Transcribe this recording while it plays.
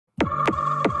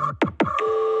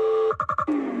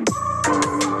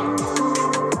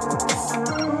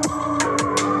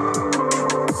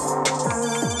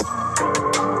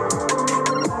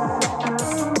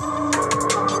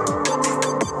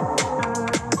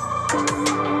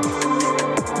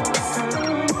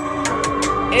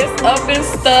It's up and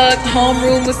stuck.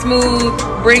 Homeroom was smooth.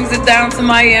 Brings it down to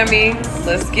Miami.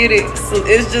 Let's get it. So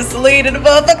it's just Celine in the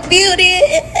motherfucking beauty.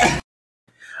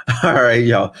 All right,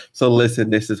 y'all. So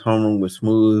listen, this is Homeroom with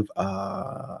Smooth.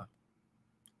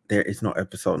 There is no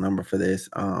episode number for this.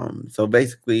 So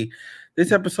basically,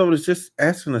 this episode is just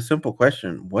asking a simple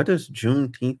question: what does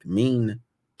Juneteenth mean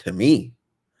to me?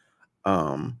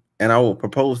 And I will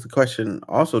propose the question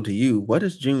also to you. What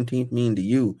does Juneteenth mean to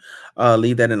you?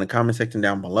 Leave that in the comment section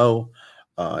down below.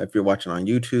 If you're watching on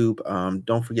YouTube,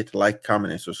 don't forget to like,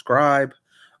 comment, and subscribe.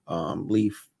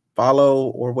 Leave follow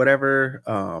or whatever.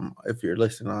 If you're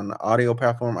listening on the audio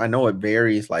platform, I know it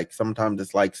varies. Like sometimes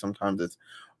it's sometimes it's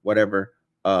whatever.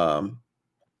 And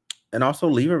also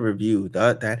leave a review.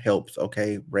 That helps.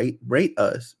 Okay, rate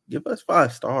us. Give us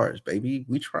 5 stars, baby.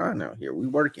 We trying out here. We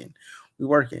working.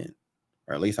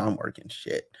 Or at least I'm working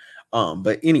shit.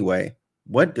 But anyway,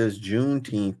 what does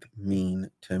Juneteenth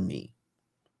mean to me?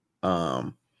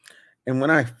 And when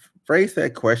I phrase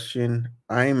that question,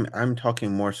 I'm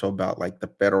talking more so about like the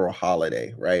federal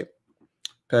holiday, right?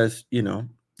 Because we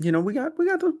got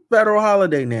the federal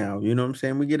holiday now. You know what I'm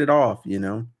saying? We get it off.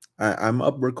 I'm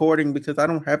up recording because I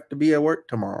don't have to be at work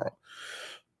tomorrow.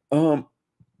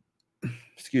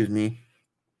 Excuse me.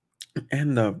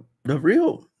 And the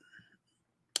real,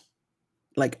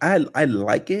 like, I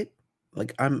like it.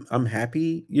 Like I'm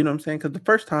happy, you know what I'm saying? Because the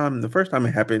first time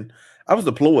it happened, I was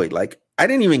deployed. Like I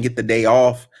didn't even get the day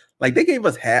off. Like they gave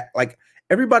us half. Like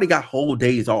everybody got whole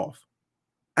days off.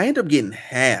 I ended up getting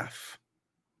half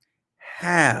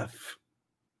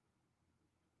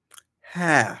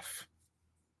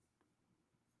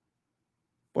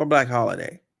for Black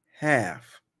Holiday.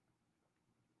 Half.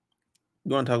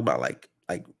 You want to talk about like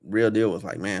real deal was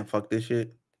like, man, fuck this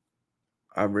shit.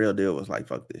 Our real deal was like,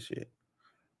 fuck this shit.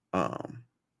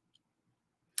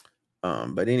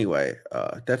 But anyway,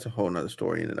 that's a whole nother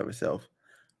story in and of itself.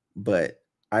 But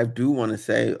I do want to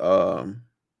say,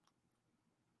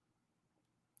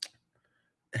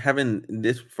 having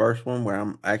this first one where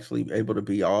I'm actually able to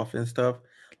be off and stuff,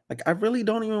 like I really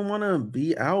don't even want to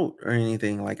be out or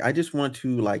anything. Like I just want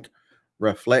to like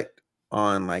reflect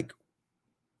on like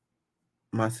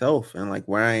myself and like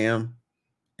where I am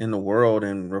in the world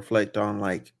and reflect on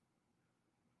like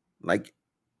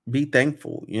be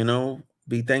thankful,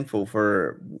 be thankful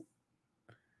for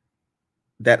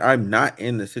that I'm not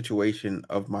in the situation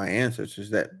of my ancestors,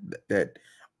 that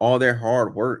all their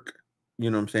hard work,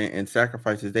 you know what I'm saying, and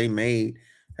sacrifices they made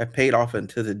have paid off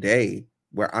until the day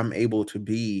where I'm able to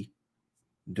be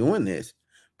doing this.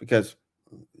 Because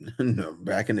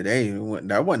back in the day,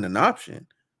 that wasn't an option.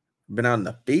 Been out in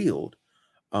the field.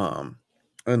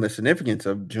 And the significance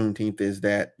of Juneteenth is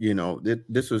that,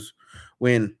 this was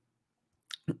when,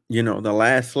 the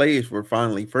last slaves were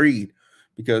finally freed.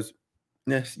 Because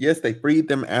yes, they freed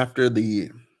them after the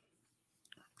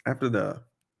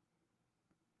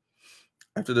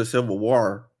Civil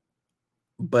War,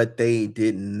 but they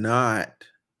did not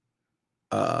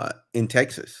in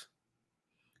Texas.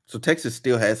 So Texas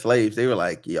still had slaves. They were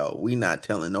like, yo, we not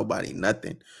telling nobody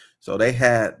nothing. So they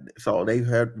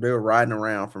were riding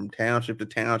around from township to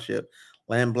township,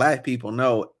 letting Black people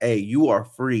know, hey, you are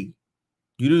free.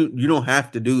 You don't have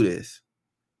to do this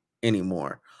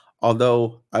anymore.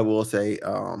 Although I will say,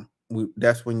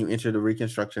 that's when you enter the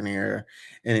Reconstruction era,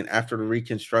 and then after the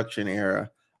Reconstruction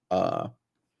era,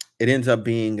 it ends up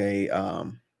being a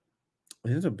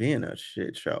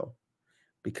shit show,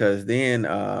 because then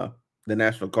the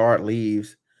National Guard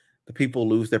leaves, the people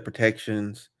lose their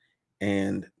protections,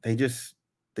 and they just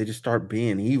start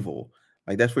being evil.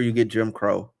 Like that's where you get Jim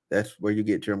Crow. That's where you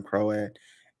get Jim Crow at.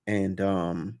 And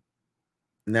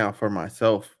now for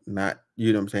myself, not,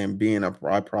 you know what I'm saying, being a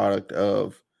byproduct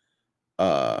of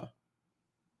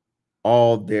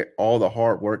all the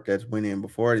hard work that's went in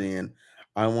before then,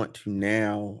 I want to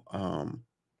now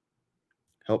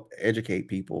help educate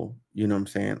people, you know what I'm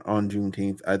saying, on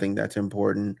Juneteenth. I think that's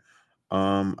important.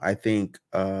 I think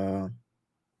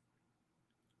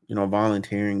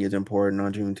volunteering is important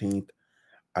on Juneteenth.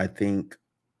 I think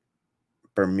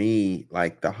for me,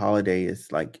 like the holiday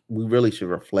is like, we really should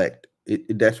reflect.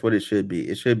 That's what it should be.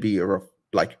 It should be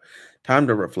like time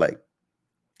to reflect.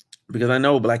 Because I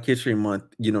know Black History Month,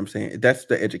 you know what I'm saying, that's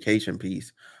the education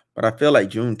piece. But I feel like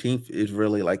Juneteenth is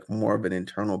really like more of an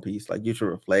internal piece. Like you should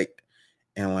reflect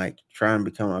and like try and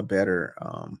become a better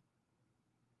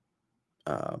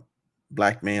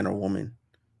Black man or woman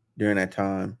during that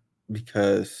time.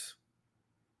 Because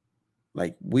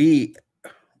like we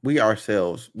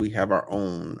ourselves, we have our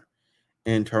own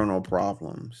internal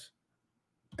problems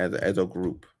as a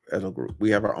group. We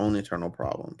have our own internal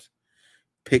problems.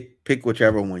 Pick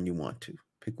whichever one you want to.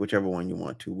 Pick whichever one you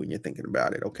want to when you're thinking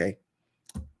about it, okay?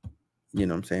 You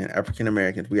know what I'm saying? African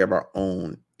Americans, we have our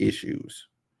own issues.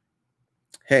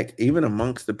 Heck, even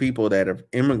amongst the people that have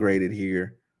immigrated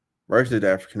here versus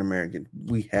African Americans,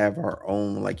 we have our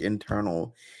own like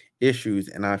internal issues.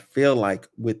 And I feel like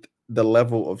with the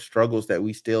level of struggles that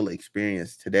we still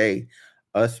experience today,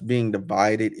 us being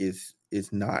divided is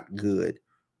not good.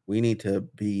 We need to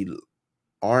be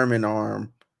arm in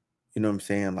arm, you know what I'm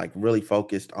saying, like really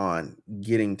focused on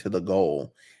getting to the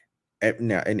goal.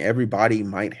 Now, and everybody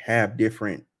might have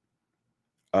different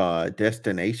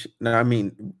destination. No, I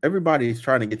mean everybody's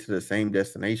trying to get to the same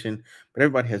destination, but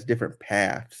everybody has different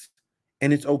paths.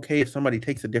 And it's okay if somebody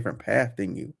takes a different path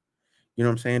than you. You know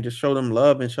what I'm saying? Just show them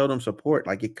love and show them support.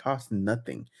 Like it costs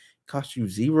nothing. It costs you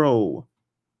zero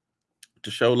to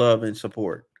show love and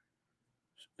support.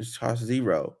 It costs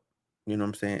zero. You know what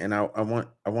I'm saying? And I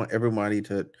want everybody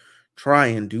to try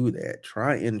and do that.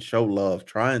 Try and show love.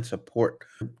 Try and support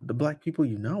the black people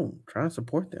you know. Try and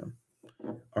support them.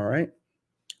 All right.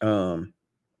 Um,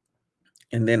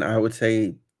 and then I would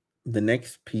say the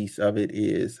next piece of it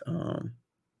is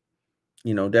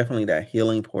definitely that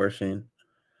healing portion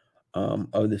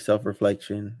of the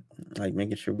self-reflection, like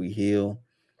making sure we heal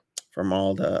from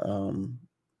all the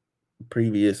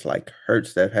previous like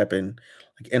hurts that happened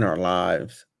like in our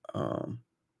lives.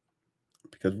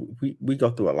 Because we go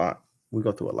through a lot. We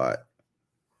go through a lot.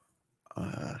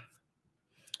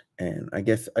 And I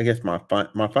guess my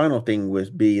final thing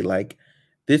would be like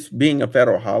this being a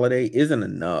federal holiday isn't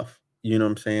enough. You know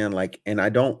what I'm saying? Like, and I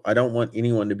don't want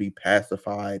anyone to be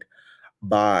pacified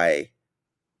by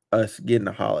us getting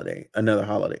another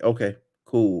holiday. Okay,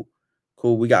 cool,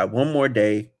 cool. We got one more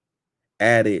day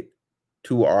added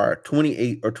to our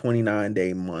 28 or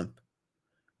 29-day month.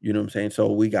 You know what I'm saying?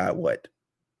 So we got what?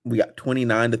 We got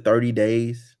 29 to 30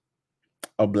 days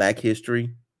of Black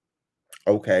history.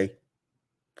 Okay.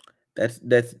 That's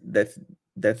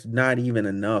not even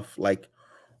enough. Like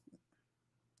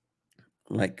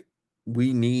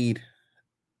we need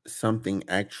something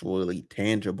actually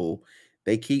tangible.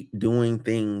 They keep doing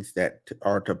things that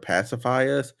are to pacify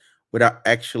us without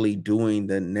actually doing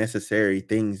the necessary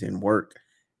things and work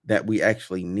that we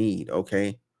actually need.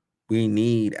 Okay. We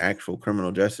need actual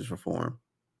criminal justice reform.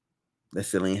 That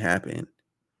still ain't happened.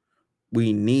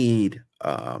 We need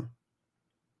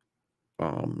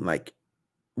like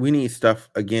we need stuff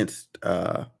against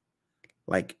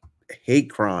like hate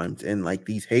crimes and like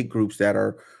these hate groups that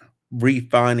are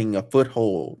refining a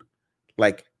foothold.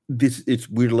 Like this,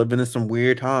 we're living in some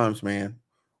weird times, man.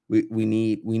 We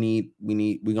need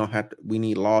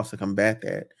laws to combat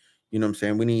that. You know what I'm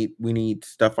saying? We need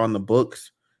stuff on the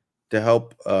books to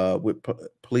help with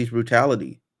police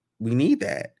brutality. We need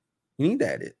that. We need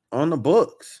that on the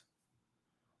books.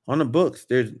 On the books,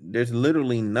 there's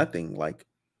literally nothing. Like,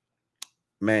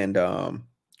 man,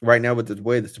 right now with the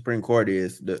way the Supreme Court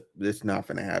is, this not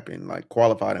gonna happen. Like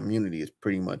qualified immunity is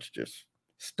pretty much just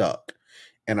stuck.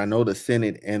 And I know the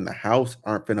Senate and the House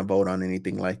aren't gonna vote on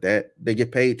anything like that. They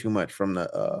get paid too much from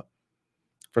the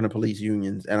police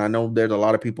unions. And I know there's a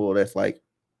lot of people that's like,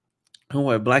 oh,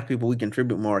 well, black people, we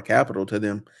contribute more capital to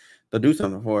them. They'll do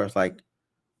something for us. Like,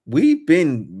 we've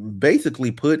been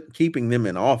basically keeping them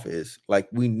in office. Like,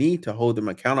 we need to hold them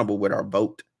accountable with our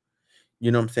vote.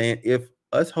 You know what I'm saying? If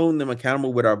us holding them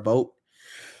accountable with our vote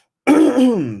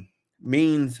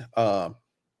means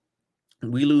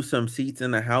we lose some seats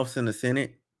in the House and the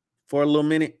Senate for a little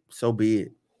minute, so be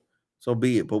it. So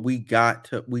be it. But we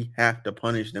have to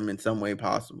punish them in some way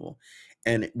possible.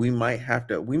 And we might have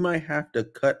to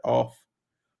cut off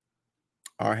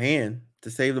our hand to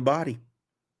save the body.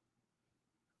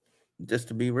 Just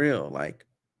to be real. Like,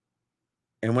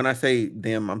 and when I say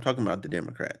them, I'm talking about the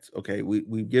Democrats. Okay.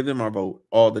 We give them our vote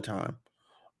all the time.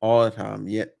 All the time.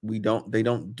 Yet they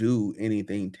don't do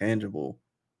anything tangible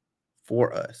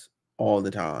for us all the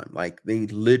time. Like they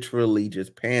literally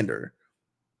just pander.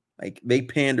 Like they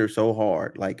pander so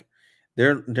hard. Like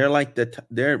they're like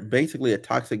they're basically a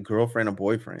toxic girlfriend or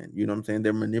boyfriend. You know what I'm saying?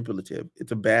 They're manipulative.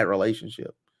 It's a bad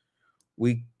relationship.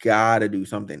 We gotta do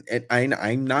something. And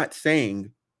I'm not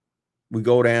saying we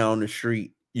go down the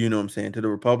street, you know what I'm saying, to the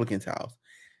Republicans' house.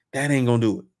 That ain't gonna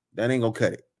do it. That ain't gonna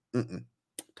cut it.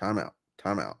 Time out.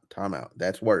 Time out. Time out.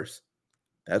 That's worse.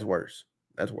 That's worse.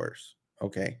 That's worse.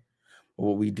 Okay. But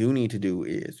what we do need to do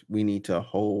is we need to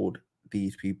hold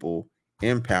these people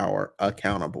in power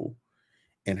accountable.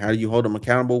 And how do you hold them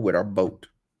accountable? With our vote.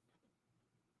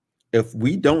 If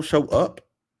we don't show up,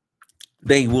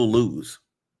 they will lose.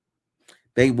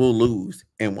 They will lose.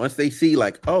 And once they see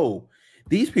like, oh,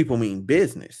 these people mean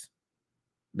business.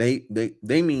 They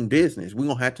mean business. We're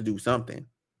gonna have to do something.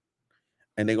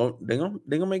 and they gonna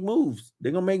make moves.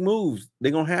 They're gonna make moves.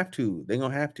 They're gonna have to. They're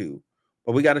gonna have to.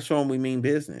 But we got to show them we mean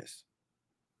business.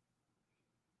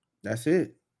 That's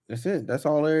it. That's it. That's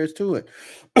all there is to it.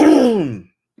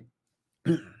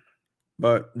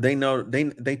 But they know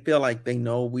they feel like they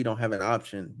know we don't have an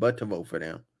option but to vote for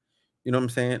them. You know what I'm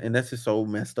saying? And that's just so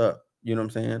messed up. You know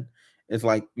what I'm saying? It's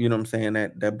like, you know what I'm saying,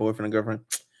 that boyfriend and girlfriend,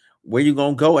 where you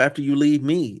gonna go after you leave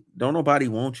me? Don't nobody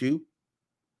want you.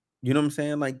 You know what I'm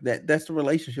saying? Like that's the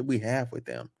relationship we have with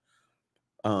them.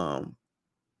 Um,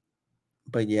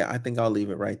 but yeah, I think I'll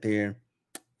leave it right there.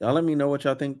 Y'all let me know what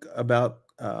y'all think about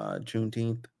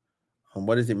Juneteenth.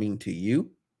 What does it mean to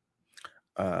you?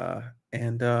 Uh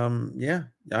and yeah,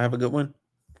 y'all have a good one.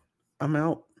 I'm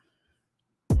out.